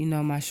thought out. You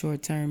know, my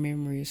short-term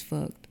memory is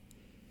fucked.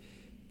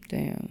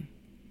 Damn.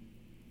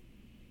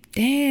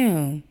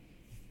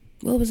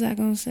 What was I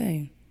going to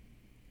say?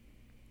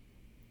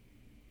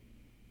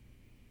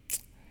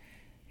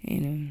 You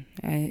know,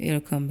 it'll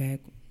come back.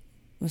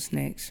 What's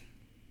next?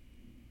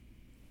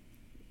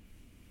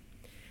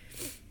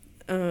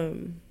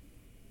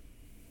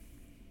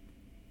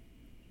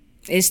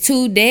 It's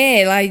too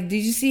dead. Like,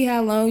 did you see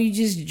how long you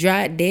just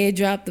dropped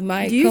the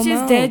mic? You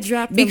just dead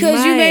dropped the mic.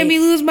 Because you made me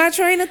lose my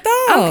train of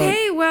thought.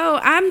 Okay,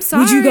 well, I'm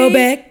sorry. Would you go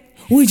back?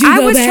 I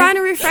was trying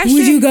to refresh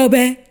Would you go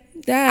back?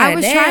 I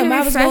was trying to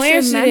refresh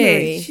your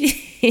memory.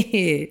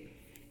 Shit.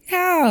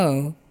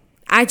 How?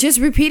 I just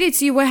repeated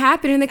to you what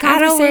happened in the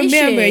conversation. I don't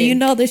remember. You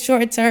know the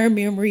short-term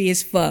memory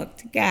is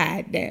fucked.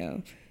 God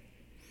damn.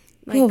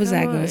 Like, what was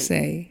I going to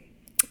say?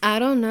 I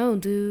don't know,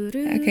 dude.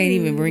 I can't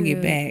even bring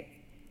it back.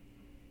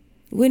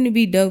 Wouldn't it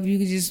be dope if you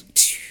could just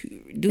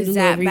do the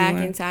zap back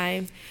in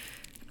time?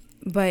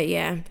 But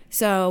yeah,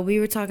 so we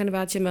were talking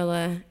about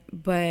Jamila,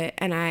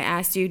 and I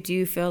asked you, do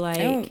you feel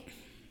like...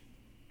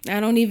 I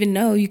don't even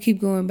know. You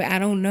keep going back. I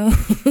don't know.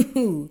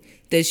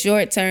 The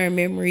short-term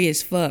memory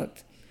is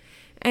fucked.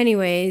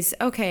 Anyways,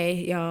 okay,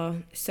 y'all.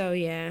 So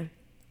yeah,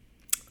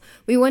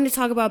 we wanted to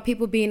talk about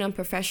people being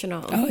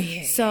unprofessional. Oh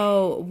yeah.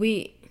 So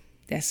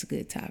That's a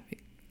good topic.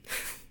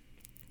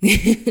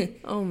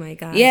 Oh my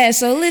God. Yeah,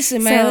 so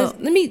listen, man.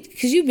 Let me,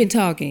 because you've been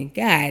talking.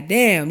 God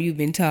damn, you've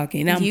been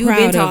talking. I'm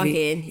proud of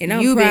it. And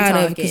I'm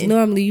proud of it because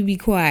normally you be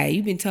quiet.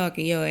 You've been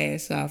talking your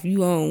ass off.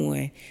 You own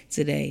one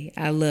today.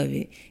 I love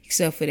it.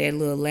 Except for that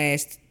little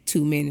last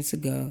 2 minutes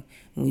ago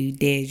when you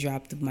dead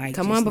dropped the mic.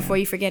 Come on before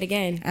you forget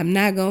again. I'm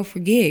not going to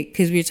forget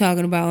because we're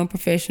talking about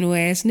unprofessional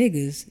ass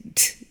niggas.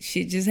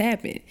 Shit just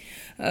happened.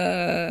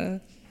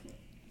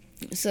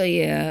 So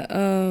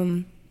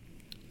yeah,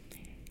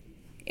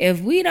 if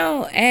we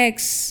don't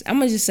ask, I'm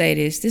gonna just say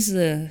this. This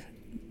is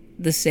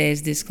the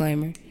says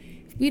disclaimer.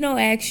 If we don't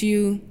ask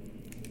you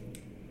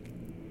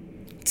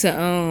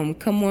to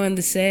come on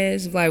the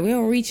says, like we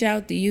don't reach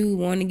out to you,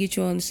 want to get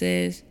you on the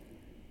says,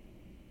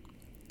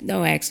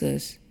 don't ask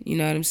us. You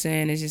know what I'm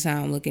saying? That's just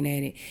how I'm looking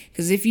at it.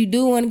 Because if you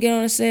do want to get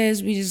on the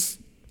says, we just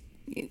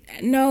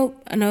no.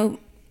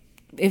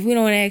 If we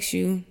don't ask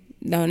you,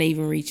 don't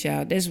even reach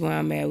out. That's why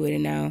I'm at with it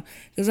now.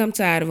 Because I'm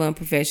tired of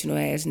unprofessional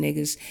ass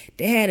niggas.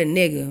 They had a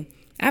nigga.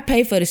 I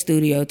pay for the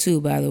studio too,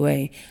 by the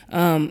way.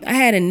 I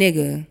had a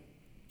nigga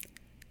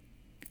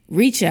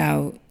reach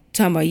out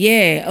talking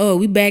about,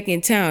 we back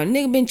in town.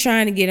 Nigga been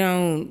trying to get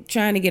on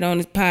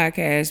this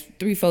podcast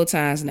 3-4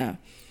 times now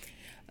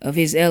of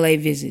his LA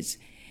visits.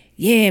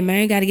 Yeah,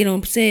 man, gotta get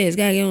on says.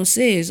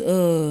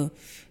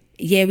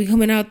 Yeah, we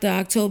coming out the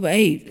October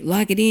 8th.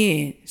 Lock it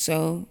in.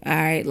 So, all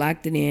right,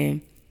 locked it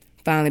in.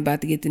 Finally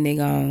about to get the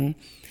nigga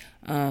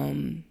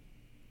on.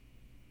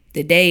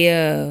 The day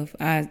of,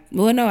 I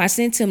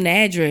sent him the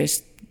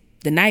address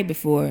the night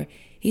before.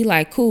 He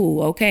like,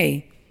 cool,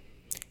 okay.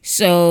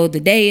 So the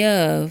day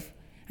of,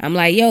 I'm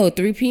like,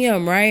 3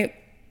 p.m., right?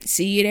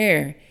 See you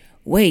there.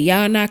 Wait,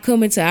 y'all not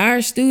coming to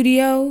our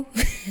studio?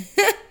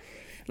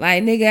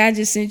 Like, nigga, I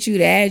just sent you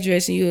the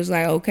address and you was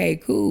like, okay,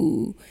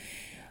 cool.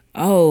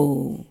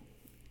 Oh,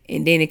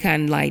 and then it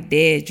kind of like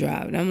dead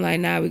dropped. And I'm like,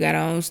 nah, we got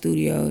our own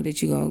studio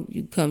that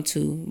you come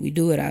to. We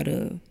do it out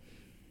of.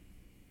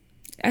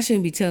 I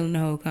shouldn't be telling the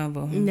whole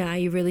convo. Huh? Nah,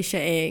 you really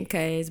shouldn't,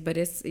 but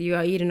it's you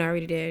done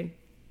already did.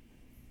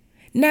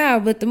 Nah,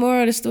 but the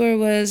moral of the story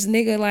was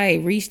nigga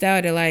like reached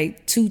out at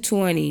like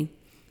 2:20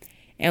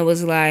 and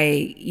was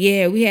like,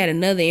 yeah, we had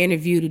another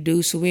interview to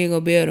do, so we ain't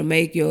gonna be able to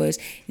make yours.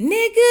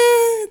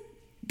 Nigga,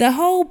 the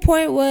whole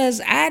point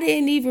was I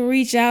didn't even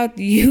reach out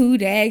to you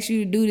to ask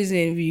you to do this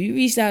interview. You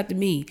reached out to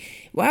me.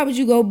 Why would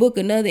you go book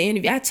another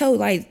interview? I told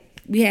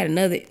we had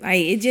another,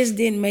 it just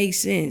didn't make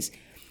sense.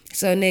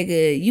 So,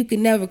 nigga, you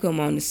can never come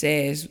on the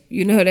sass.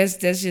 You know, that's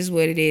just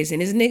what it is.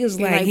 And it's niggas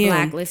like him.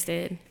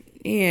 Blacklisted.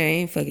 Yeah,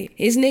 ain't fuck it.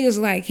 It's niggas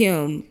like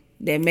him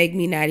that make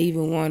me not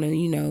even want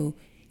to,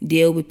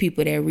 deal with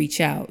people that reach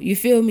out. You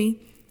feel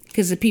me?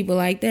 Because of people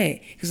like that.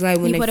 Because like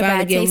when they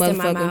finally give a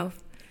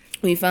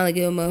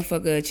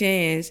motherfucker a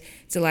chance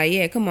to like,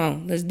 yeah, come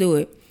on, let's do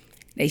it.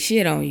 They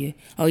shit on you.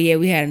 Oh yeah,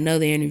 we had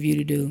another interview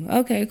to do.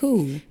 Okay,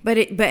 cool.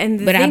 The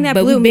thing that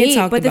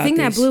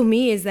blew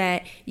me is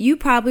that you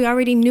probably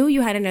already knew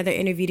you had another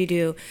interview to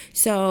do.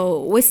 So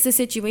what's the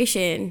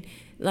situation?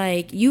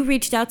 Like, you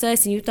reached out to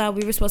us and you thought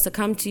we were supposed to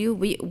come to you.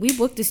 We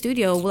booked the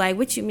studio. Like,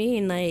 what you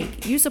mean?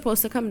 Like, you're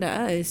supposed to come to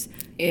us.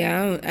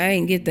 Yeah, I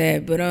ain't get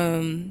that. But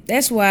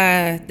that's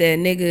why the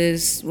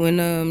niggas,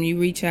 when you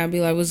reach out and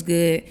be like, what's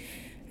good?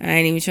 I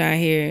ain't even trying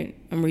to hear it.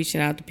 I'm reaching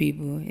out to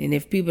people. And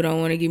if people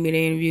don't want to give me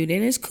the interview,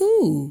 then it's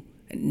cool.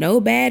 No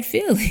bad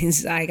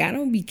feelings. Like, I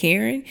don't be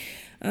caring.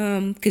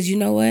 Because you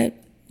know what?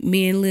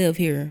 Me and Liv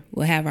here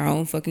will have our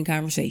own fucking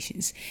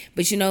conversations.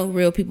 But you know,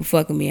 real people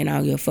fuck with me and I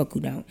don't give a fuck who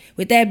don't.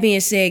 With that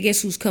being said,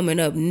 guess who's coming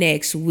up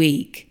next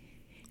week?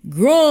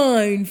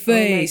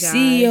 Grindface.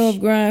 CEO of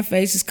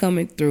Grindface is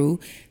coming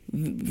through.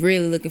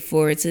 Really looking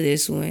forward to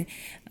this one.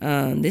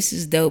 This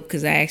is dope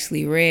because I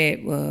actually read,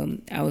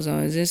 I was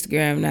on his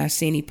Instagram and I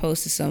seen he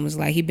posted something. It's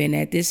like he been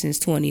at this since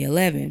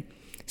 2011.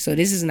 So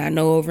this is not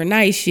no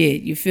overnight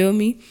shit. You feel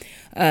me?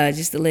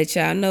 Just to let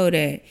y'all know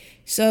that.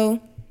 So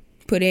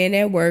put in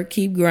that work,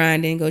 keep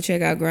grinding. Go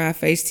check out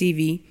Grindface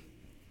TV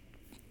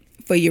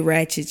for your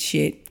ratchet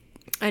shit.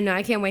 I know.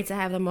 I can't wait to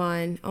have them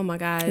on. Oh my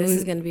God, this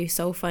is gonna be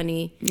so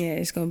funny. Yeah,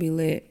 it's gonna be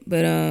lit.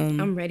 But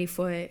I'm ready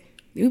for it.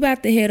 We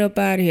about to head up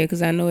out of here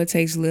because I know it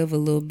takes Liv a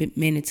little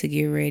minute to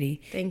get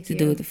ready to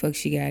do what the fuck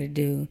she got to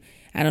do.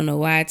 I don't know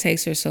why it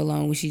takes her so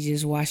long when she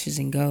just washes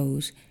and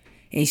goes,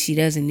 and she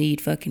doesn't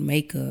need fucking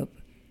makeup.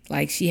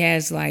 Like, she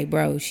has, like,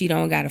 bro, she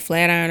don't got to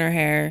flat iron her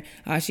hair.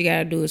 All she got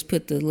to do is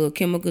put the little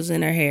chemicals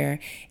in her hair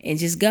and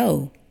just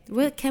go.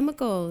 What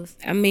chemicals?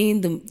 I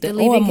mean, the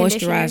oil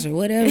moisturizer,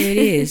 whatever it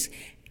is.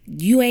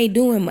 You ain't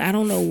doing, I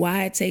don't know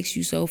why it takes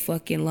you so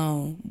fucking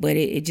long, but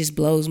it just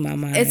blows my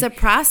mind. It's a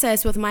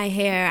process with my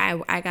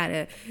hair. I got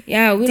to we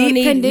don't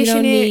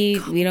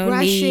need,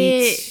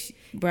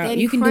 bro,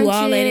 you can do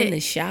all that in the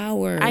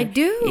shower. I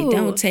do. It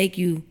don't take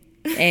you.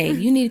 Hey,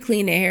 you need to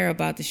clean the hair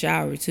about the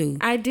shower too.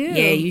 I do.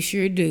 Yeah, you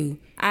sure do.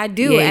 I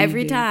do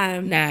every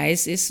time. Nah,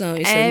 it's a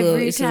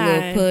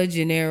little pudge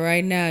in there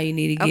right now. You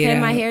need to get out. Okay,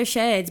 my hair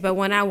sheds, but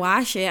when I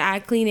wash it, I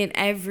clean it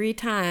every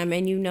time,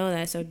 and you know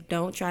that. So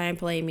don't try and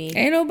play me.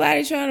 Ain't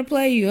nobody trying to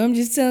play you. I'm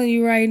just telling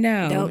you right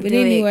now. Don't but do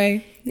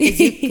anyway,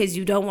 because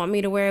you don't want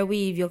me to wear a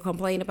weave. You'll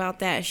complain about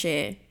that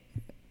shit.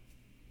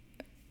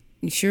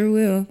 You sure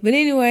will. But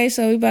anyway,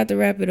 so we about to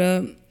wrap it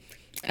up.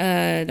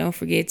 Don't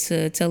forget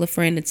to tell a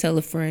friend to tell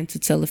a friend to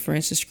tell a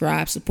friend.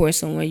 Subscribe, support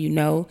someone you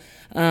know.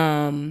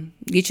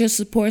 Get your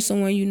support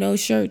someone you know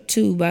shirt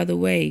too, by the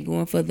way.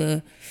 Going for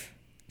the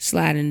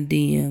slide in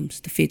the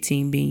DMs, the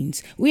 15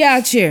 beans. We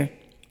out here.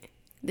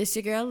 This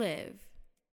your girl Liv.